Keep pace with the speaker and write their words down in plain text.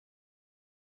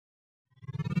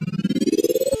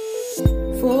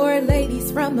For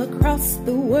ladies from across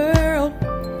the world,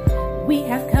 we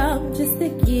have come just to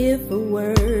give a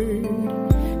word.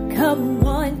 Come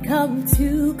one, come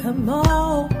two, come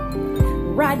all.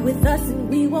 Ride with us and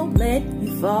we won't let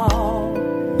you fall.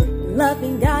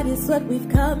 Loving God is what we've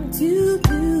come to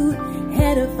do.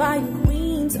 Edifying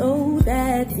queens, oh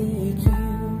that's EQ.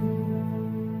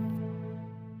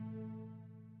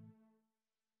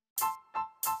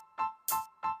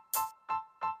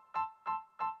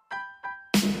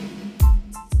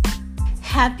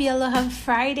 Happy Aloha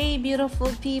Friday,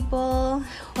 beautiful people.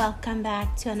 Welcome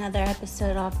back to another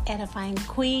episode of Edifying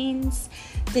Queens.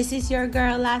 This is your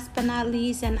girl, last but not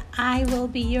least, and I will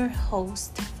be your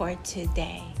host for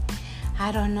today.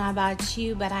 I don't know about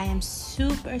you, but I am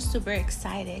super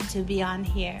excited to be on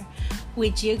here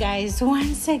with you guys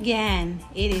once again.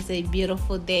 It is a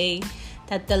beautiful day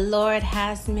that the Lord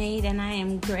has made, and I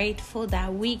am grateful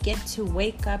that we get to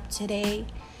wake up today.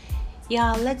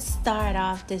 Y'all, let's start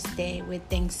off this day with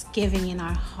Thanksgiving in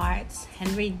our hearts and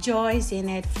rejoice in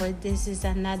it, for this is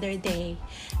another day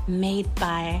made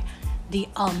by the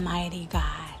Almighty God.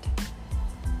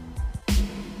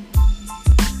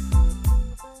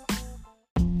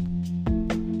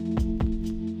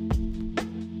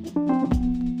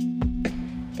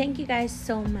 Thank you guys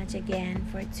so much again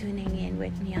for tuning in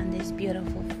with me on this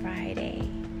beautiful Friday.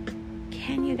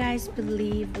 Can you guys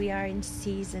believe we are in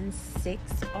season 6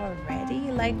 already?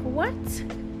 Like, what?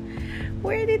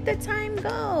 Where did the time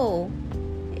go?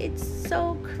 It's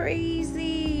so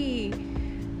crazy.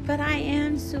 But I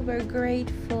am super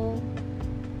grateful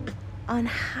on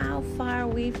how far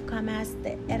we've come as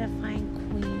the Edifying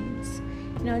Queens.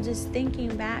 You know, just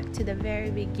thinking back to the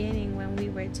very beginning when we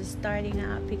were just starting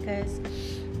out, because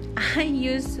I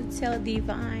used to tell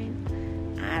Divine,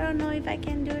 I don't know if I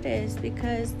can do this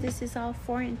because this is all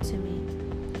foreign to me.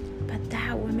 But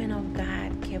that woman of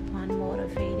God kept on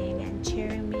motivating and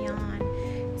cheering me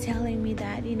on, telling me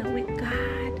that, you know, with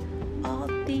God, all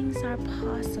things are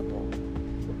possible.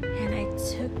 And I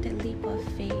took the leap of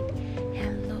faith,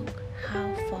 and look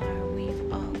how far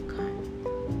we've all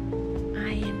come.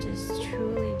 I am just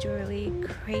truly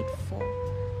grateful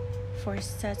for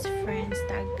such friends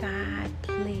that God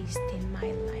placed in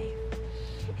my life.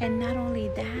 And not only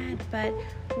that, but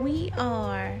we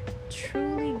are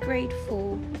truly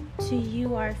grateful to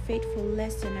you, our faithful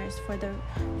listeners,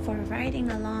 for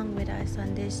riding along with us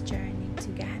on this journey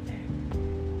together.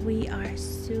 We are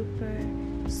super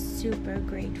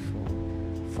grateful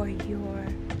for your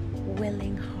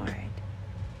willing heart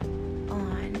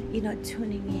on, you know,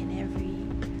 tuning in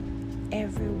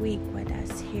every week with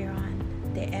us here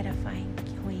on the Edifying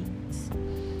Queens.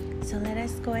 So let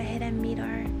us go ahead and meet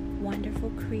our wonderful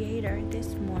Creator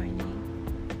this morning.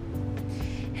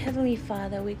 Heavenly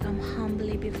Father, we come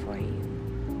humbly before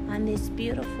you on this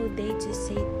beautiful day to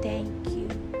say thank you.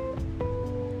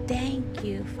 Thank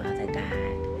you, Father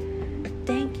God.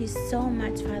 Thank you so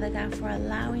much, Father God, for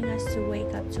allowing us to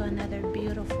wake up to another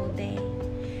beautiful day.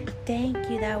 Thank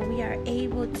you that we are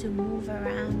able to move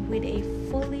around with a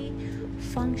fully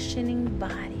functioning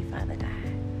body, Father God.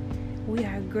 We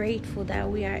are grateful that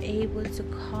we are able to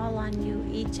call on you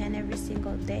each and every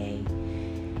single day.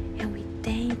 And we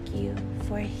thank you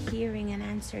for hearing and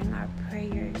answering our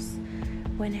prayers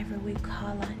whenever we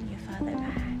call on you, Father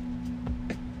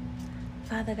God.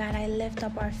 Father God, I lift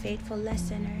up our faithful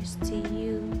listeners to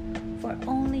you, for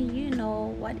only you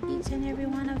know what each and every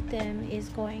one of them is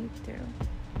going through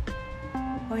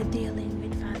or dealing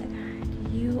with, Father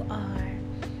God. You are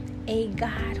a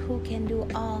God who can do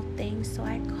all things, so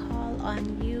I call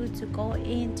on you to go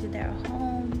into their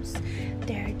homes,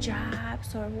 their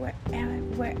jobs, or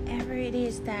wherever it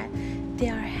is that they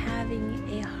are having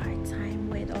a hard time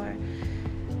with, or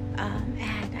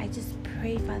and I just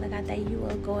pray, Father God, that you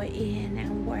will go in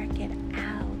and work it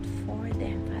out for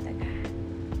them, Father God.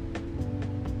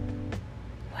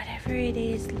 Whatever it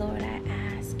is, Lord, I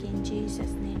ask in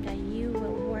Jesus' name that you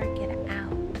will work it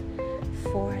out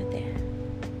for them.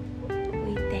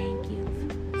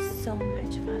 So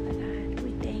much, Father God.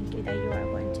 We thank you that you are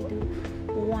going to do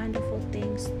wonderful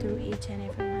things through each and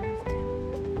every one of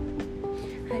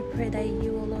them. I pray that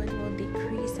you, Lord, will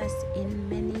decrease us in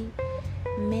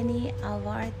many of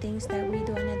our things that we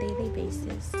do on a daily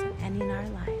basis and in our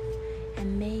life.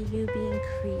 And may you be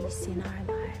increased in our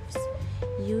lives.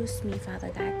 Use me, Father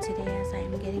God, today as I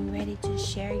am getting ready to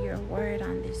share your word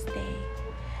on this day.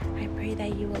 I pray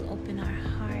that you will open our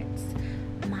hearts,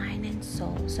 mind and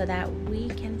soul, so that we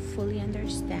can fully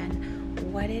understand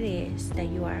what it is that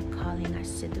you are calling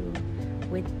us to do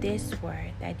with this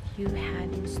word that you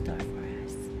have in store for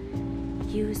us.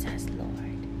 Use us,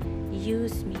 Lord.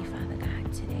 Use me, Father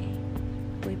God, today.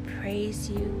 We pray praise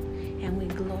you and we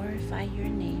glorify your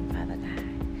name, Father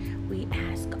God. We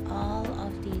ask all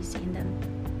of these in the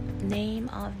name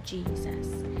of Jesus.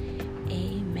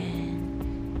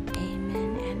 Amen.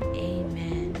 Amen and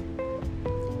amen.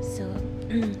 So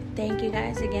thank you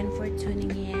guys again for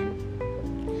tuning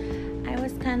in. I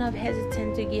was kind of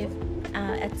hesitant to give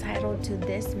a title to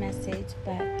this message,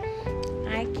 but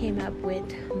I came up with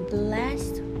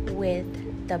Blessed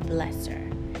with the Blesser.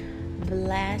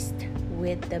 Blessed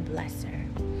with the Blesser.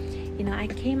 I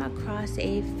came across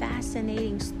a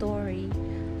fascinating story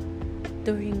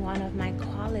during one of my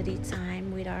quality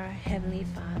time with our Heavenly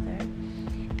Father.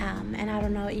 And I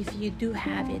don't know if you do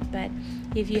have it, but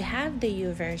if you have the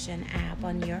YouVersion app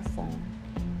on your phone,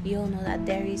 you'll know that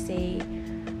there is a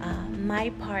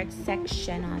My Part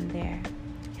section on there.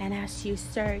 And as you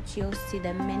search, you'll see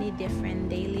the many different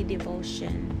daily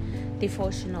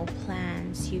devotional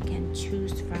plans you can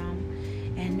choose from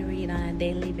and read on a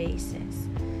daily basis.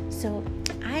 So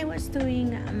I was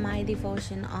doing my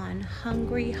devotion on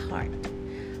Hungry Heart,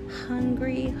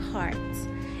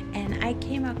 and I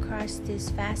came across this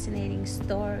fascinating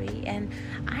story, and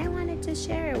I wanted to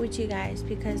share it with you guys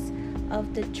because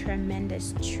of the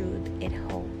tremendous truth it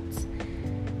holds.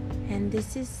 And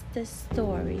this is the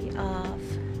story of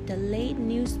the late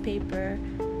newspaper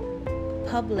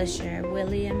publisher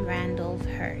William Randolph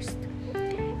Hearst.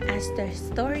 As the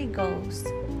story goes,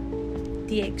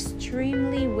 the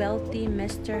extremely wealthy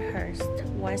Mr. Hearst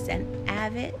was an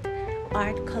avid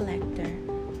art collector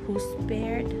who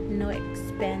spared no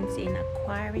expense in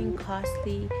acquiring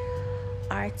costly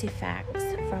artifacts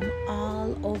from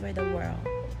all over the world.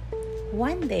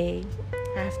 One day,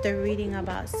 after reading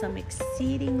about some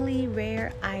exceedingly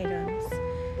rare items,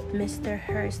 Mr.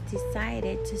 Hearst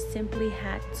decided to simply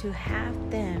had to have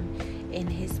them in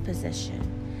his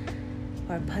possession.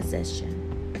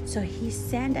 So he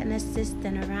sent an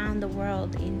assistant around the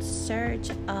world in search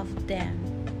of them.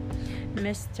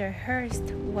 Mr.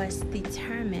 Hearst was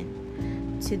determined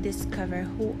to discover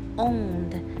who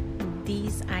owned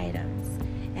these items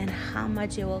and how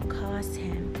much it will cost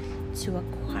him to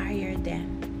acquire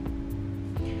them.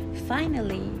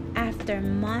 Finally, after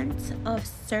months of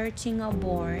searching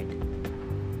aboard,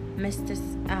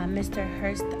 Mr.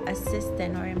 Hearst's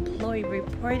assistant or employee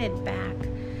reported back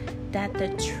that the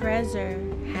treasure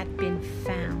had been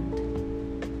found,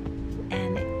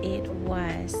 and it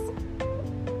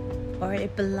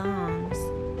belongs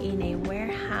in a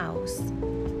warehouse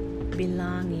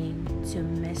belonging to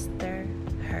Mr.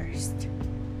 Hearst.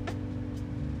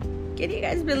 Can you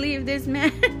guys believe this,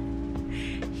 man?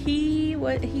 He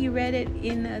read it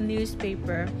in a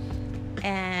newspaper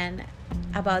and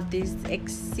about these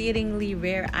exceedingly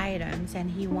rare items,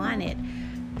 and he wanted.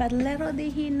 But little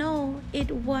did he know it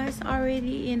was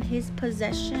already in his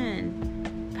possession.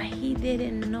 But he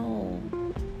didn't know.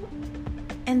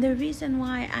 And the reason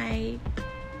why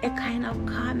it kind of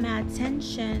caught my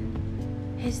attention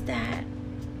is that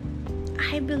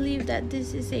I believe that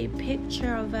this is a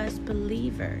picture of us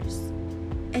believers,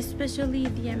 especially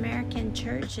the American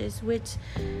churches, which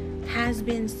has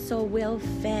been so well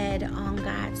fed on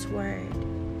God's word.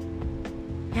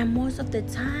 And most of the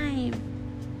time,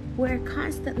 we're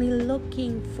constantly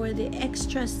looking for the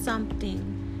extra something,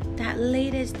 that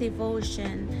latest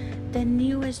devotion, the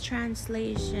newest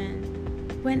translation,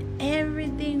 when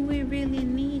everything we really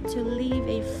need to live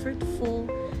a fruitful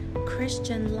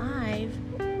Christian life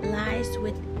lies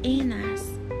within us.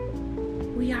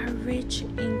 We are rich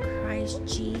in Christ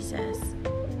Jesus.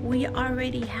 We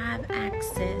already have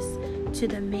access to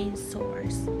the main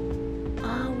source.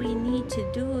 All we need to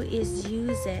do is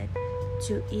use it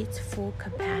to its full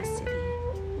capacity.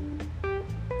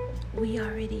 We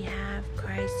already have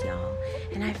Christ, y'all.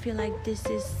 And I feel like this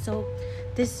is so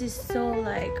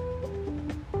like,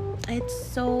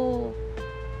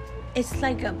 it's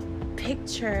like a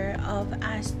picture of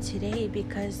us today,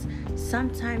 because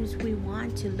sometimes we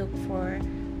want to look for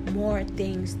more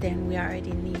things than we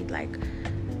already need. Like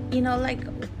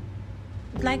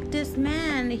this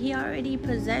man, he already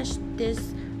possessed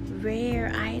this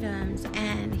rare items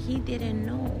and he didn't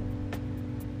know.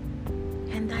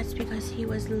 And that's because he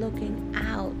was looking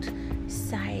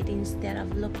outside instead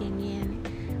of looking in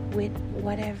with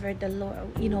whatever the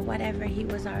Lord, whatever he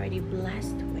was already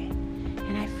blessed with.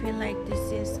 And I feel like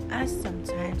this is us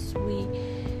sometimes.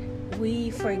 We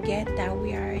forget that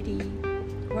we're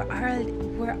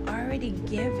already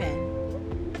given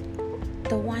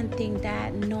the one thing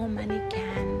that no money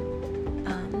can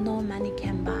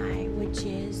buy, which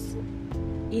is,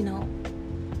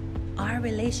 our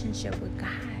relationship with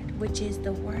God, which is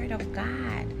the Word of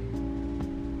God.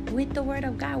 With the word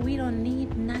of God, we don't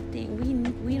need nothing.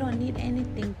 We don't need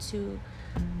anything to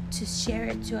share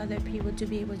it to other people, to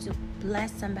be able to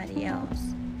bless somebody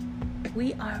else.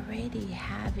 We already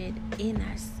have it in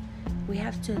us. We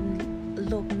have to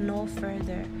look no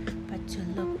further but to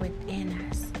look within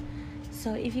us.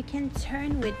 So if you can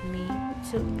turn with me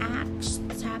to Acts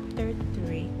chapter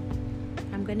 3.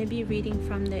 I'm going to be reading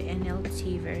from the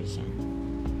NLT version.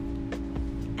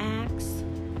 Acts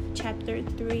chapter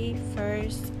 3,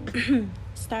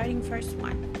 starting verse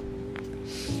 1.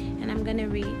 And I'm going to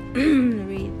read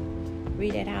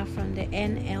it out from the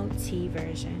NLT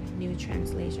version, New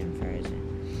Translation Version.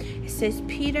 It says,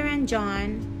 Peter and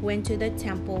John went to the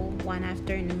temple one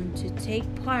afternoon to take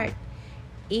part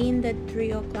in the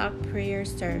 3 o'clock prayer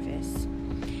service.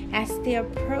 As they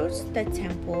approached the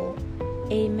temple,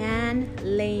 a man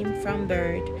lame from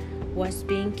birth was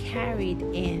being carried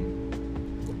in.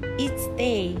 Each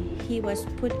day he was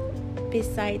put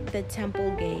beside the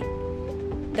temple gate,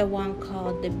 the one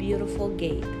called the Beautiful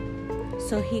Gate,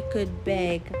 so he could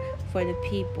beg for the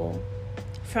people,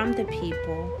 from the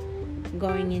people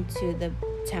going into the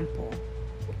temple.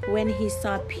 When he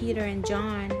saw Peter and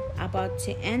John about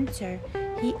to enter,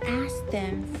 he asked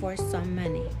them for some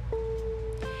money.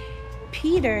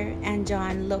 Peter and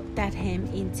John looked at him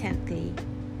intently,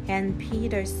 and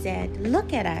Peter said,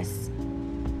 "Look at us."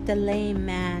 The lame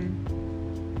man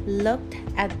looked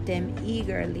at them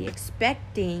eagerly,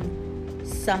 expecting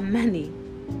some money.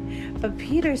 But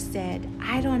Peter said,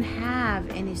 "I don't have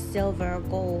any silver or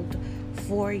gold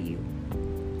for you,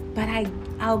 but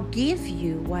I'll give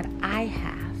you what I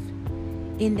have.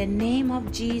 In the name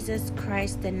of Jesus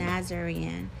Christ the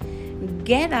Nazarene,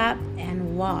 get up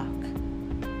and walk."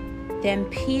 Then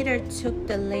Peter took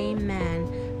the lame man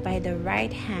by the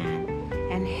right hand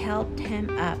and helped him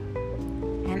up.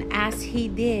 And as he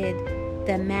did,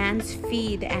 the man's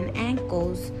feet and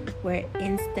ankles were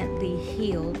instantly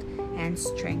healed and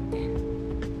strengthened.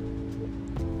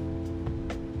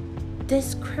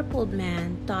 This crippled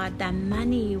man thought that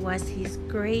money was his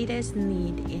greatest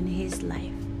need in his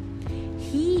life.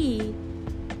 He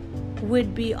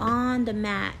would be on the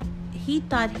mat. He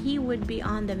thought he would be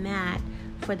on the mat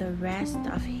for the rest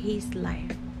of his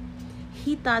life.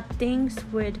 He thought things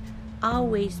would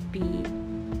always be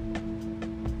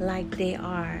like they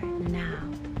are now.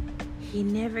 He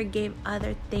never gave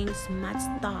other things much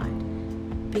thought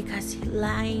because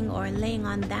laying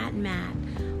on that mat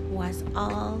was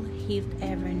all he'd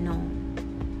ever known.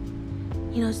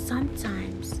 You know,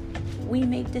 sometimes we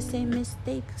make the same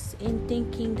mistakes in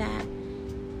thinking that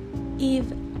if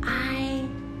I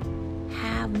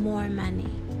have more money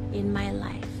in my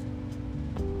life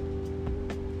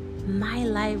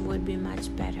would be much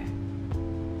better.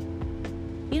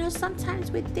 You know,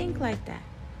 sometimes we think like that.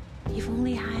 If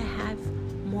only I have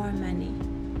more money,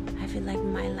 I feel like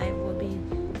my life will be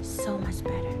so much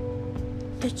better.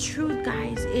 The truth,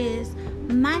 guys, is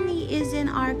money isn't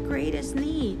our greatest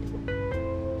need.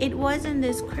 It wasn't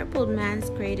this crippled man's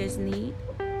greatest need.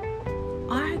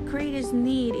 Our greatest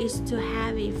need is to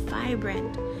have a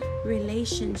vibrant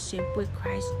relationship with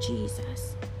Christ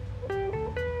Jesus.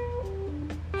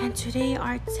 And today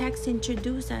our text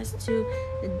introduces us to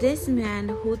this man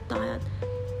who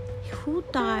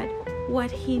thought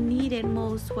what he needed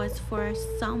most was for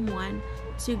someone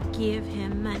to give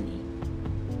him money.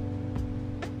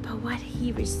 But what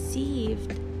he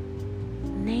received,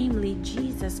 namely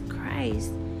Jesus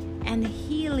Christ, and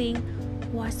healing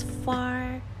was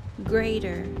far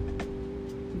greater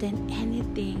than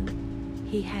anything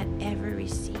he had ever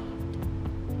received.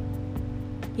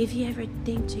 If you ever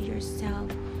think to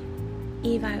yourself,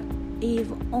 if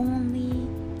only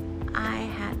I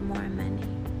had more money,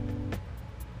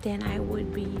 then I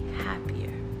would be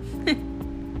happier.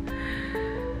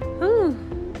 Ooh,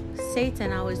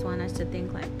 Satan always wants us to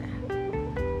think like that.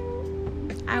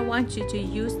 I want you to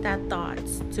use that thought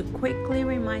to quickly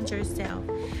remind yourself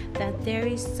that there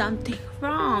is something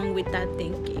wrong with that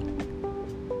thinking.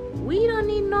 We don't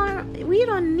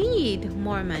need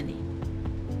more money.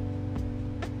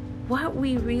 What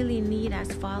we really need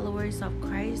as followers of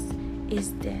Christ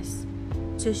is this: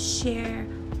 to share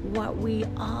what we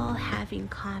all have in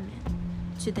common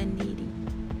to the needy,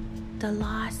 the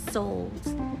lost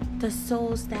souls, the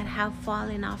souls that have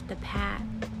fallen off the path.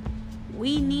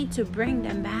 We need to bring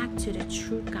them back to the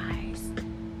truth, guys.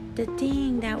 The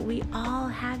thing that we all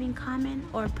have in common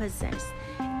or possess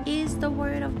is the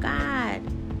Word of God.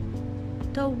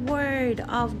 The Word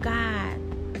of God.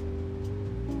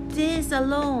 This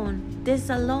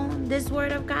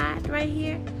Word of God right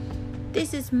here,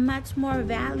 this is much more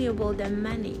valuable than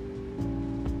money.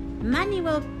 Money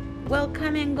will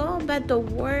come and go, but the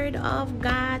word of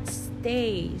God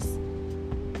stays.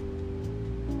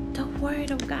 The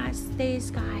word of God stays,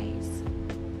 guys.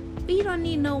 We don't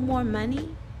need no more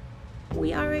money.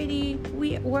 We're already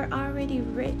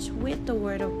rich with the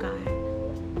word of God.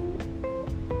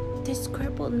 This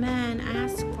crippled man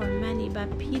asked for money,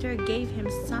 but Peter gave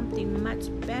him something much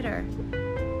better,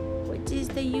 which is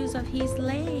the use of his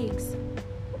legs.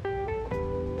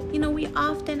 We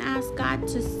often ask God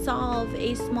to solve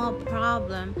a small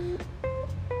problem,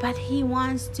 but He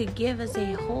wants to give us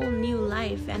a whole new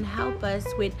life and help us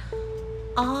with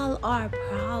all our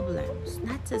problems,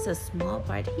 not just a small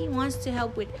part. He wants to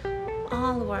help with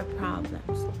all of our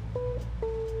problems.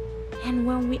 And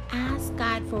when we ask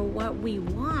God for what we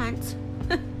want,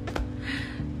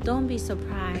 don't be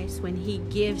surprised when He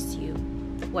gives you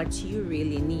what you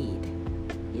really need.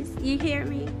 You hear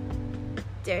me?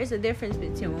 There's a difference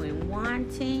between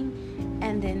wanting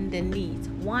and then the needs.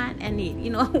 Want and need.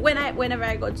 Whenever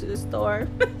I go to the store,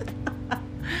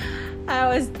 I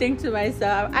always think to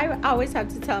myself, I always have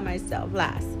to tell myself,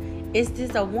 Last, is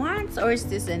this a want or is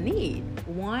this a need?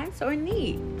 Wants or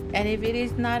need? And if it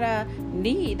is not a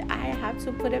need, I have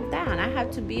to put it down. I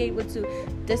have to be able to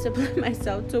discipline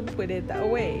myself to put it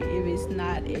away if it's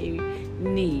not a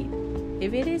need.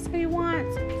 If it is a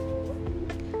want,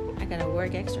 I gotta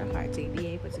work extra hard to be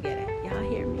able to get it. Y'all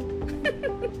hear me?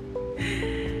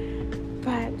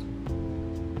 But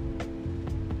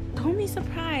don't be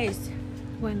surprised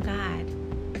when God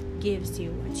gives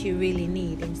you what you really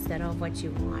need instead of what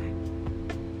you want.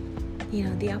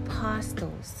 The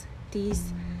apostles,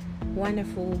 these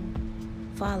wonderful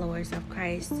followers of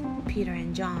Christ, Peter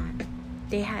and John,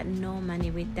 they had no money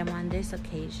with them on this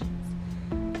occasion,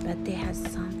 but they had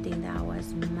something that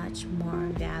was much more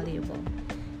valuable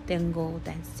than gold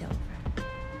and silver.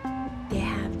 They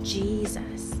have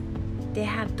Jesus. They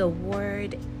have the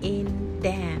word in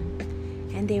them,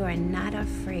 and they were not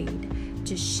afraid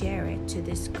to share it to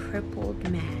this crippled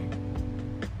man.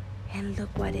 And look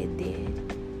what it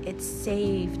did. It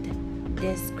saved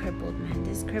this crippled man.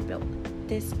 This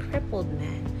crippled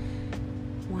man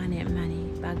wanted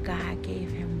money, but God gave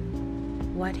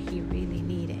him what he really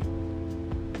needed.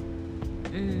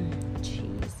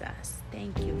 Jesus.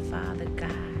 Thank you, Father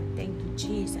God. Thank you,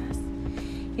 Jesus.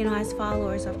 As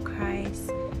followers of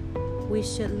Christ, we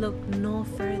should look no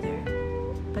further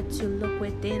but to look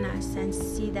within us and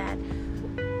see that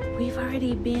we've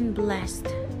already been blessed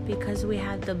because we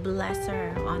have the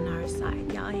blesser on our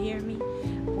side. Y'all hear me?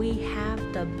 We have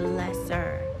the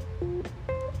blesser.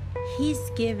 He's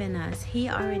given us. He's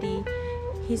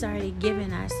already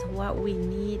given us what we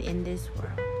need in this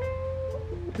world.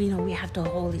 We have the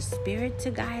Holy Spirit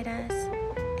to guide us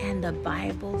and the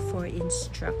Bible for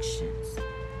instructions.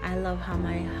 I love how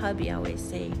my hubby always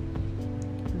say,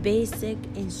 basic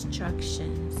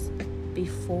instructions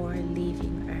before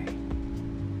leaving earth.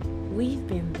 We've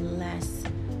been blessed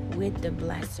with the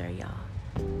blesser, y'all.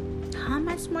 How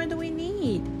much more do we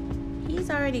need?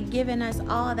 He's already given us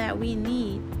all that we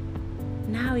need.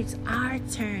 Now it's our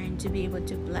turn to be able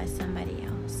to bless somebody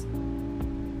else.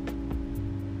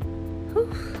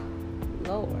 Whew.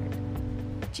 Lord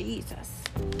Jesus.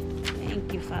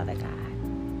 Thank you, Father God.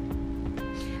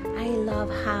 I love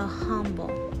how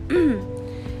humble.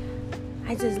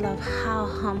 I just love how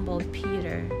humble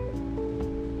Peter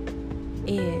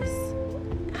is.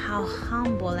 How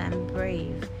humble and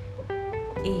brave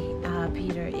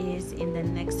Peter is in the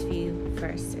next few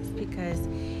verses, because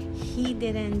he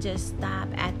didn't just stop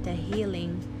at the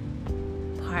healing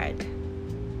part.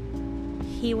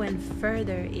 He went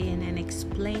further in and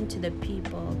explained to the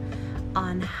people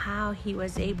on how he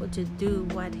was able to do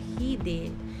what he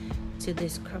did to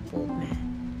this crippled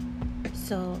man.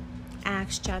 So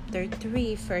Acts chapter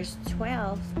 3 verse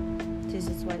 12, this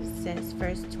is what it says.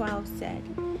 Verse 12 said,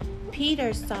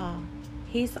 Peter saw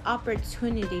his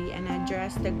opportunity and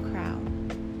addressed the crowd.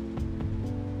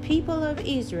 People of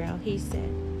Israel, he said,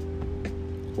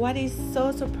 what is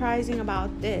so surprising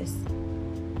about this?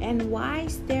 And why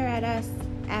stare at us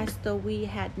as though we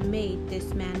had made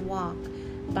this man walk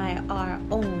by our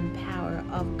own power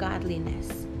of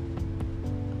godliness?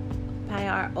 By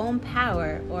our own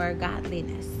power or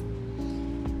godliness.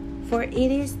 For it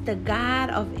is the God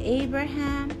of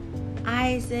Abraham,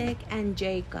 Isaac, and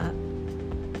Jacob,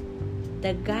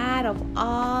 the God of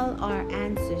all our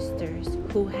ancestors,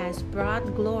 who has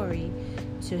brought glory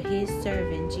to his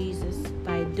servant Jesus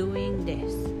by doing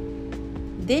this.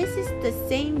 This is the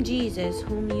same Jesus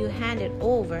whom you handed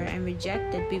over and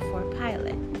rejected before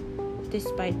Pilate.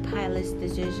 Despite Pilate's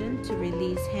decision to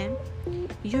release him,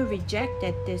 you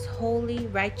rejected this holy,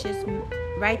 righteous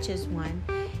one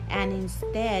and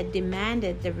instead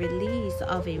demanded the release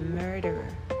of a murderer.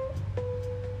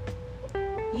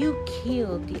 You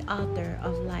killed the author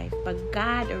of life, but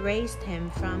God raised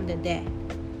him from the dead.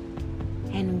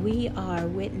 And we are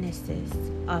witnesses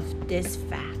of this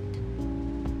fact.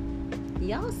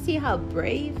 Y'all see how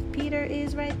brave Peter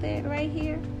is right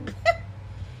here?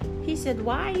 He said,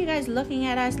 why are you guys looking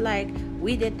at us like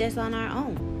we did this on our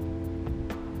own?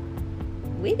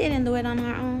 We didn't do it on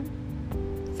our own.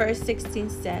 Verse 16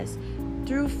 says,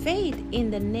 through faith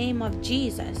in the name of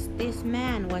Jesus, this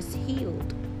man was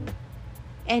healed.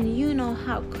 And you know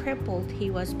how crippled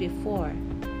he was before.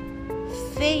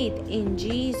 Faith in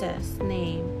Jesus'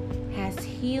 name has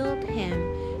healed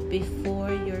him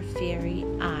before your very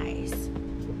eyes.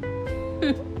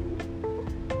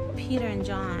 Peter and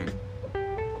John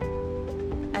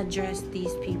addressed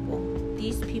these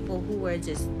people who were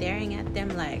just staring at them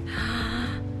like,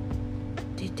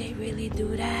 did they really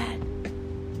do that?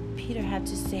 Peter had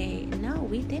to say, no,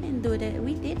 we didn't do that.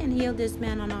 We didn't heal this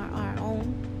man on our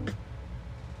own.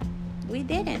 We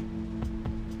didn't.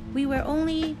 We were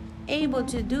only able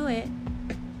to do it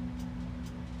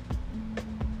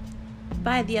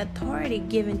by the authority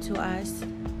given to us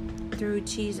through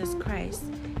Jesus Christ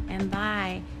and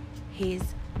by his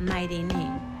mighty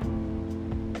name.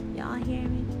 Y'all hear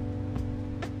me?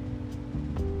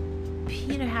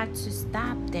 Peter had to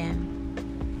stop them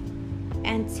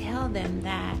and tell them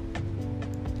that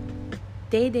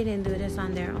they didn't do this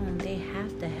on their own. They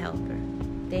have the helper.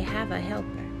 They have a helper.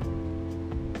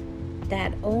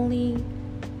 That only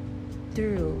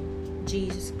through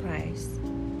Jesus Christ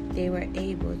they were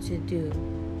able to do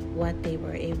what they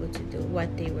were able to do,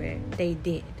 what they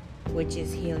did, which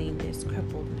is healing this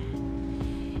crippled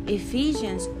man.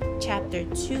 Ephesians chapter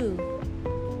 2,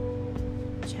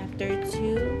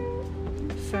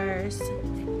 verse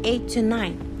 8 to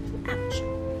 9. Ouch.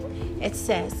 It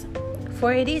says,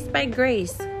 for it is by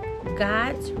grace,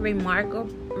 God's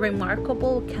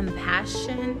remarkable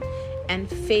compassion and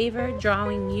favor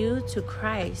drawing you to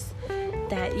Christ,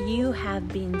 that you have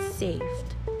been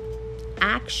saved,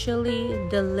 actually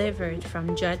delivered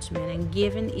from judgment and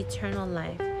given eternal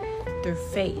life through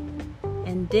faith.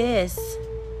 And this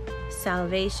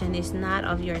salvation is not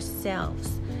of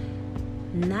yourselves,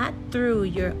 not through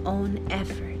your own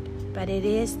effort, but it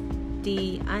is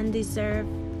the undeserved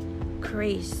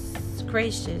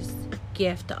gracious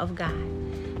gift of God,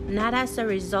 not as a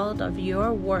result of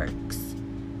your works,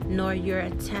 nor your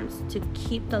attempts to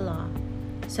keep the law,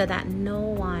 so that no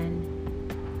one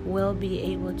will be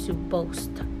able to boast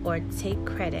or take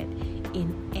credit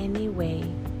in any way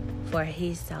for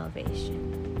his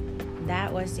salvation.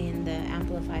 That was in the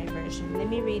Amplified version. Let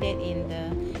me read it in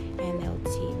the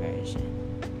NLT version.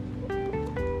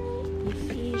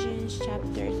 Ephesians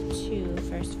chapter 2,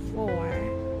 verse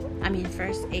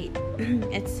 8.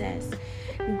 It says,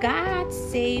 God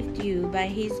saved you by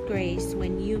his grace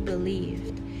when you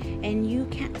believed, and you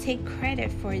can't take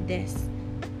credit for this.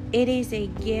 It is a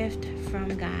gift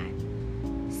from God.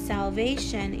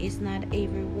 Salvation is not a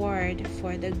reward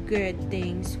for the good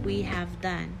things we have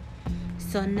done,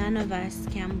 so none of us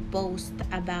can boast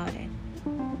about it.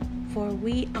 For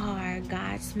we are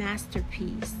God's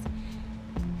masterpiece.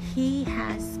 He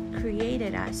has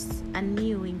created us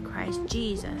anew in Christ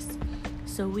Jesus,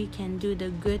 so we can do the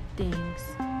good things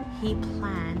he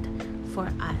planned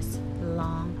for us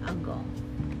long ago.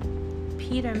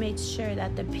 Peter made sure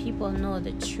that the people know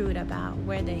the truth about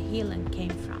where the healing came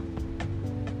from.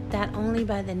 That only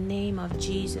by the name of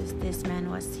Jesus this man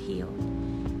was healed.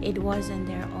 It wasn't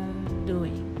their own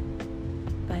doing,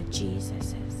 but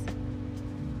Jesus's.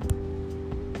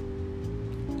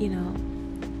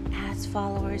 As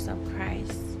followers of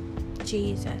Christ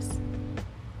Jesus,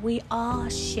 we all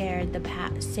share the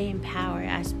same power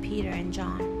as Peter and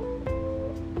John.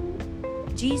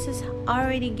 Jesus has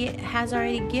already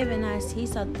given us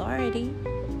his authority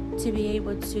to be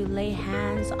able to lay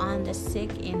hands on the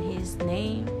sick in his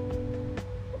name.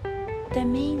 The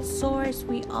main source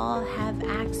we all have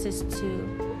access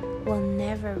to will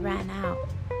never run out.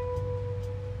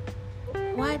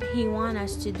 What he wants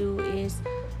us to do is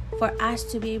for us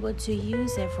to be able to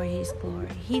use it for his glory.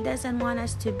 He doesn't want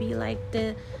us to be like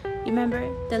the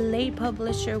late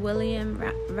publisher William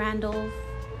Randolph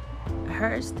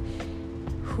Hearst,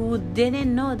 who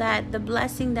didn't know that the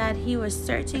blessing that he was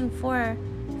searching for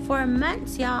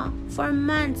months, y'all, for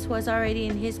months was already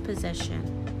in his possession.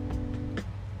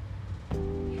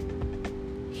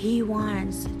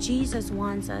 Jesus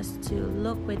wants us to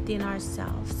look within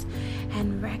ourselves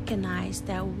and recognize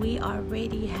that we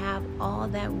already have all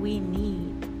that we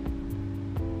need.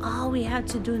 All we have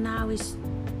to do now is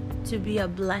to be a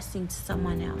blessing to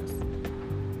someone else.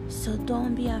 So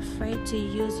don't be afraid to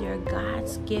use your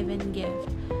God's given gift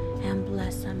and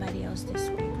bless somebody else this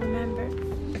week. Remember,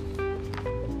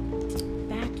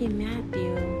 back in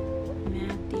Matthew,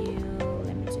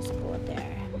 let me just go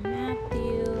there.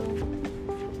 Matthew,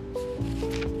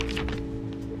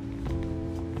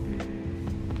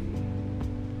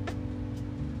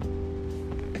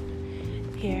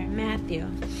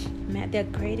 the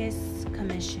greatest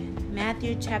commission.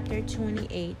 Matthew chapter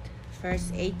 28,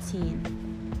 verse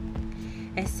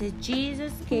 18. It says,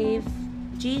 Jesus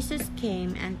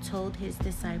came and told his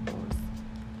disciples,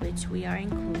 which we are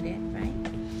included, right?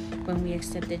 When we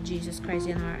accepted Jesus Christ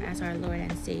as our Lord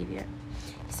and Savior.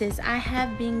 He says, I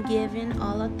have been given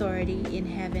all authority in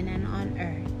heaven and on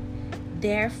earth.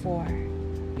 Therefore,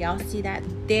 y'all see that?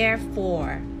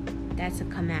 Therefore, that's a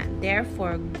command.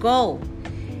 Therefore, go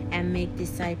and make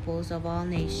disciples of all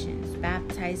nations,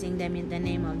 baptizing them in the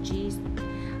name of Jesus,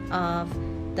 of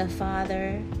the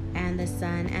Father and the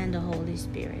Son and the Holy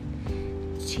Spirit.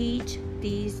 Teach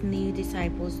these new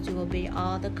disciples to obey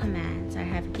all the commands I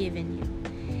have given you.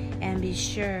 And be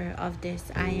sure of this,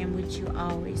 I am with you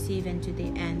always, even to the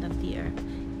end of the earth,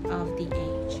 of the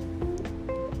age.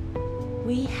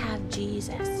 We have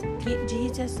Jesus.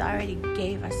 Jesus already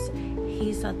gave us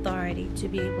his authority to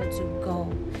be able to go,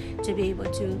 to be able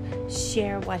to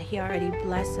share what he already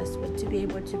blessed us with, to be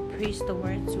able to preach the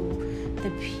word to the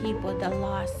people, the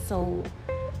lost soul,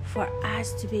 for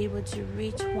us to be able to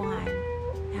reach one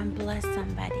and bless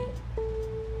somebody.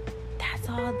 That's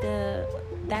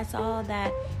all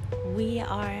that we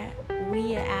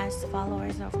as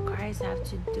followers of Christ have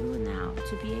to do now,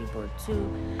 to be able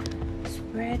to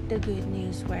spread the good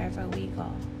news wherever we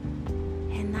go,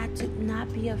 and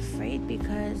not be afraid,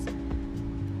 because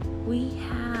we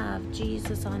have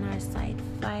Jesus on our side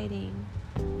fighting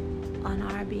on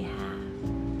our behalf.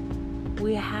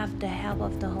 We have the help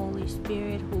of the Holy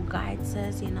Spirit who guides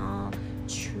us in all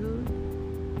truth.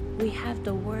 We have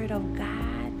the Word of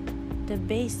God, the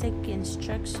basic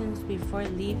instructions before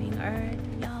leaving earth.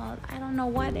 Y'all, I don't know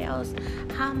what else.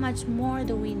 How much more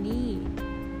do we need?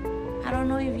 I don't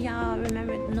know if y'all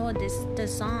know the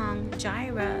song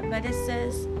Jireh, but it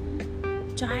says,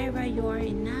 Jireh, you are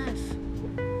enough.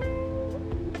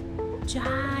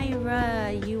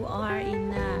 Jireh, you are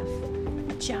enough.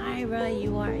 Jireh,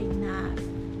 you are enough.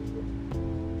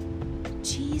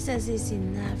 Jesus is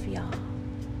enough, y'all.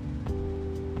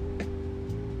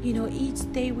 You know,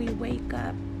 each day we wake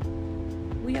up,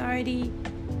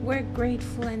 we're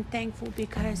grateful and thankful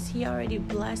because he already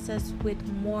blessed us with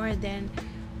more than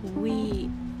we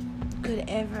could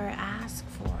ever ask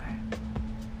for.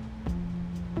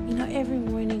 You know, every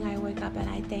morning I wake up and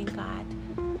I thank God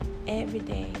every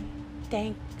day.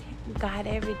 Thank God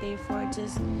every day for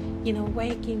just,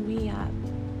 waking me up,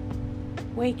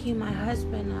 waking my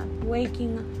husband up,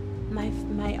 waking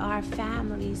our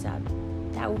families up,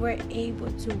 that we're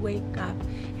able to wake up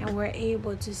and we're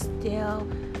able to still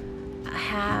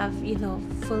have,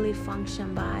 fully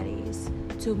function bodies,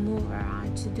 to move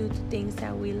around, to do the things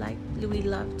that we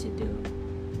love to do.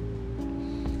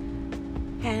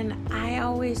 And I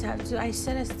always have to, I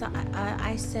set a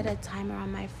timer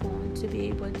on my phone to be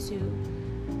able to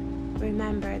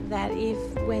remember that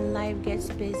when life gets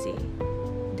busy,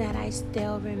 that I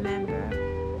still remind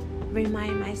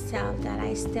myself that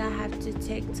I still have to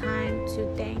take time to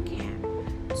thank him,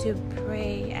 to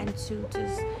pray, and to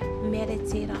just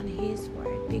meditate on his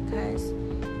word, because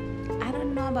I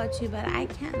don't know about you, but I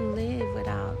can't live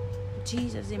without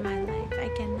Jesus in my life. I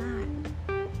cannot.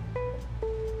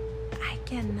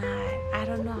 I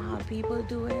don't know how people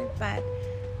do it, but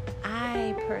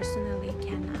I personally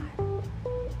cannot.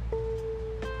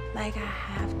 Like, I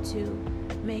have to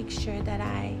make sure that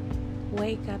I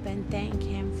wake up and thank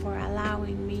him for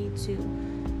allowing me to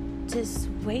just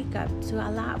wake up,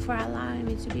 for allowing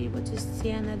me to be able to see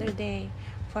another day,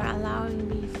 for allowing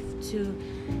me to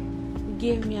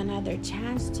give me another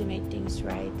chance to make things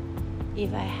right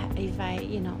if I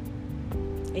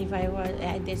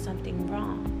did something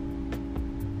wrong.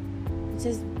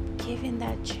 Just giving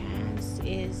that chance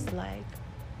is like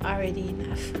already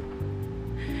enough.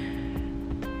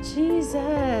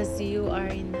 Jesus, you are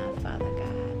enough, Father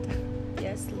God.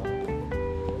 Yes, Lord.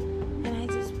 And I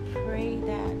just pray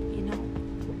that,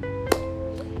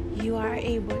 you are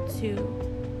able to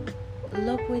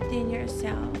look within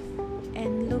yourself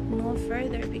and look no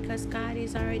further, because God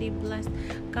is already blessed.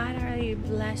 God already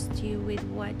blessed you with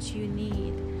what you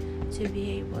need to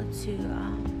be able to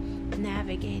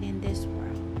navigate in this world.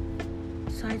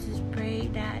 So I just pray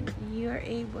that you're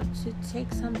able to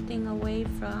take something away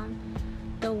from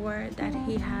the word that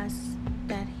he has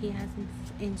that He has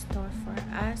in store for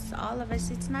us, all of us.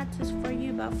 It's not just for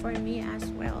you, but for me as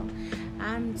well.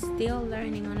 I'm still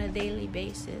learning on a daily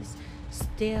basis,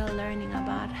 still learning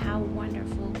about how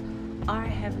wonderful our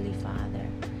Heavenly Father,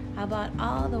 about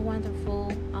all the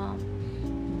wonderful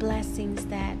blessings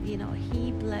that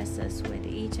He blesses us with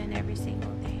each and every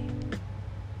single day.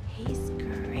 His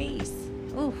grace,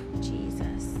 oh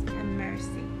Jesus, and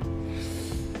mercy.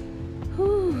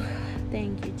 Whew.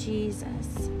 Thank you,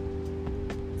 Jesus.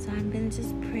 So I'm going to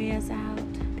just pray us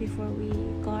out before we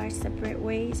go our separate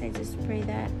ways. I just pray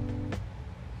that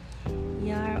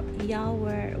y'all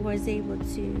was able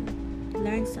to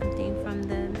learn something from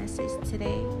the message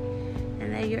today,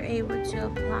 and that you're able to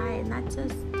apply it.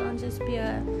 Don't just be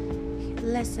a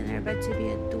listener, but to be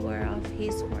a doer of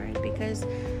His word, because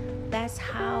that's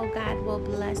how God will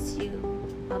bless you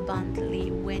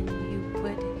abundantly, when you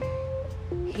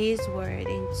put His word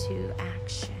into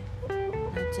action.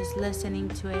 Not just listening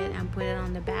to it and put it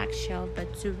on the back shelf,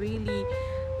 but to really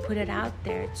put it out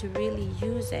there, to really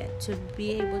use it, to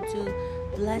be able to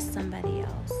bless somebody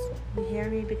else. You hear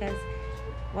me? Because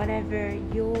whatever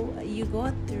you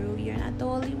go through, you're not the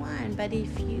only one. But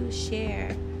if you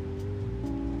share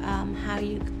how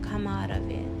you come out of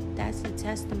it, that's a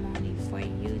testimony for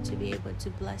you to be able to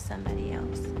bless somebody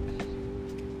else.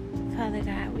 Father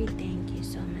God, we thank you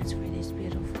so much for this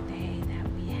beautiful day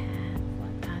that we have.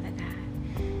 Father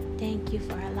God, thank you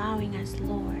for allowing us,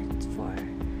 Lord, for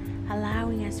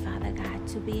allowing us, Father God,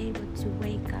 to be able to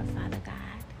wake up, Father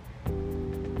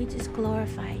God. We just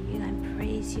glorify you and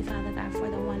praise you, Father God, for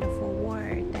the wonderful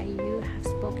word that you have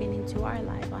spoken into our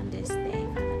life on this day,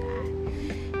 Father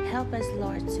God. Help us,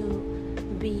 Lord, to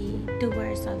be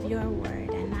doers of your word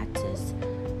and not just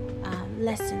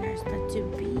listeners, but to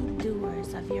be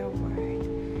doers of your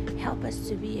word. Help us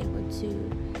to be able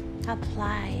to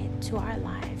apply it to our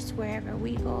lives wherever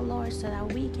we go, Lord, so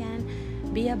that we can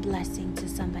be a blessing to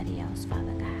somebody else,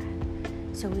 Father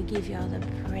God. So we give you all the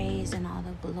praise and all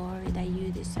the glory that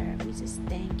you deserve. We just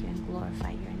thank you and glorify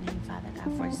your name, Father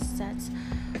God, for such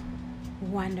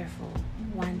wonderful,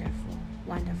 wonderful,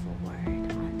 wonderful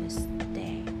word on this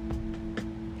day.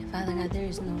 Father God, there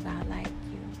is no God like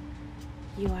you.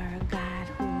 You are a God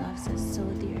who loves us so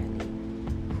dearly,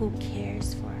 who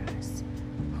cares for us,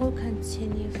 who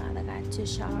continue, Father God, to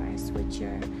shower us with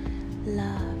your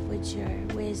love, with your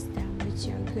wisdom, with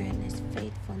your goodness,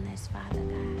 faithfulness, Father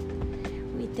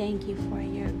God. We thank you for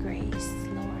your grace,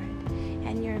 Lord,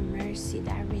 and your mercy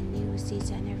that renews each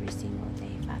and every single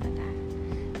day, Father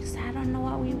God. Because I don't know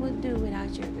what we would do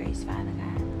without your grace, Father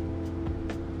God.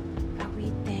 But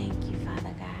we thank you,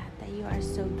 Father God, that you are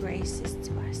so gracious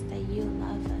to us, that you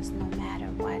love us no matter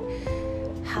what,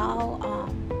 how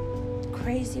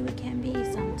crazy we can be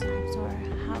sometimes, or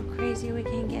how crazy we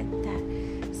can get,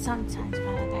 that sometimes,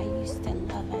 Father God, you still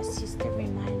love us. You still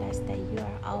remind us that you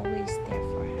are always there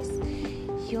for us.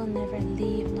 You'll never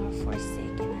leave nor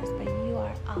forsaken us, but you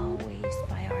are always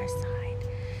by our side.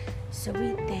 So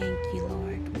we thank you,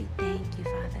 Lord. We thank you,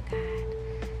 Father God.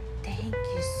 Thank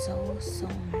you so, so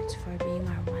much for being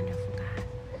our wonderful God,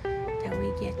 that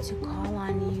we get to call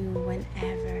on you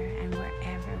whenever and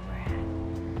wherever we're at.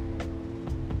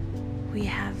 We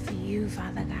have you,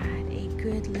 Father God, a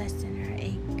good listener,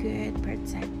 a good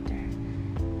protector.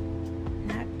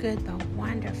 Not good, but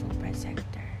wonderful protector.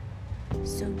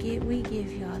 So we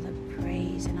give you all the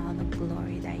praise and all the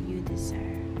glory that you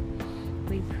deserve.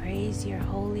 We praise your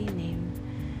holy name.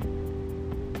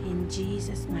 In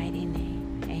Jesus' mighty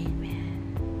name,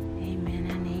 amen. Amen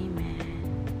and amen.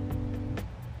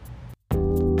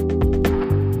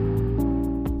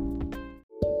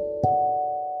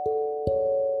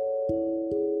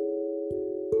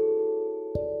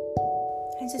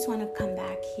 I just want to come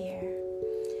back here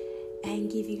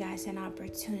and give you guys an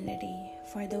opportunity,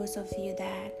 for those of you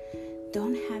that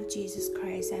don't have Jesus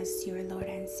Christ as your Lord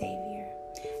and Savior.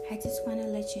 I just want to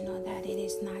let you know that it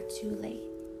is not too late.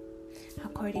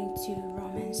 According to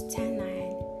Romans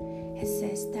 10:9, it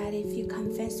says that if you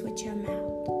confess with your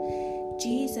mouth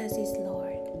Jesus is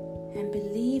Lord and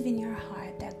believe in your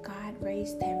heart that God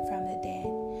raised him from the dead,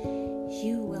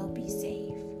 you will be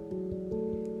saved.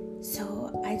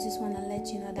 So I just want to let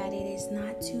you know that it is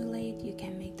not too late. You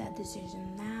can make that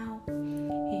decision now.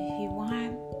 If you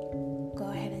want, go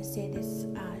ahead and say this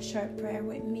short prayer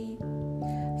with me.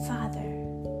 Father,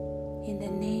 in the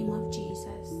name of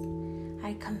Jesus,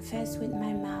 I confess with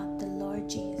my mouth the Lord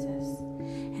Jesus,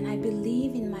 and I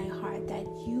believe in my heart that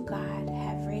you, God,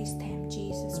 have raised him,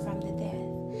 Jesus, from the dead.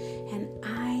 And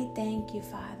I thank you,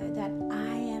 Father, that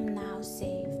I am now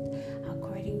saved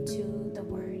according to the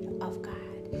word of God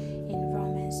in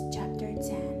Romans chapter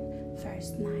 10,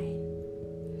 verse 9.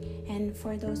 And And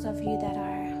for those of you that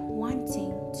are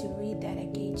wanting to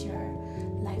rededicate your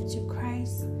life to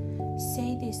Christ,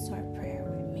 say this short prayer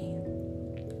with me.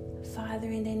 Father,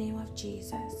 in the name of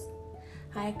Jesus,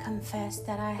 I confess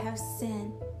that I have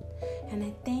sinned, and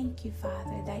I thank you,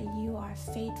 Father, that you are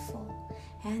faithful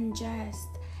and just,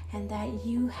 and that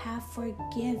you have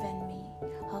forgiven me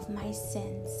of my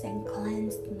sins and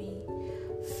cleansed me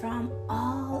from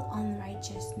all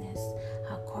unrighteousness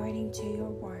according to your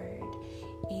word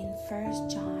in 1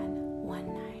 John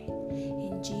 1:9.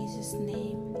 In Jesus'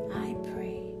 name,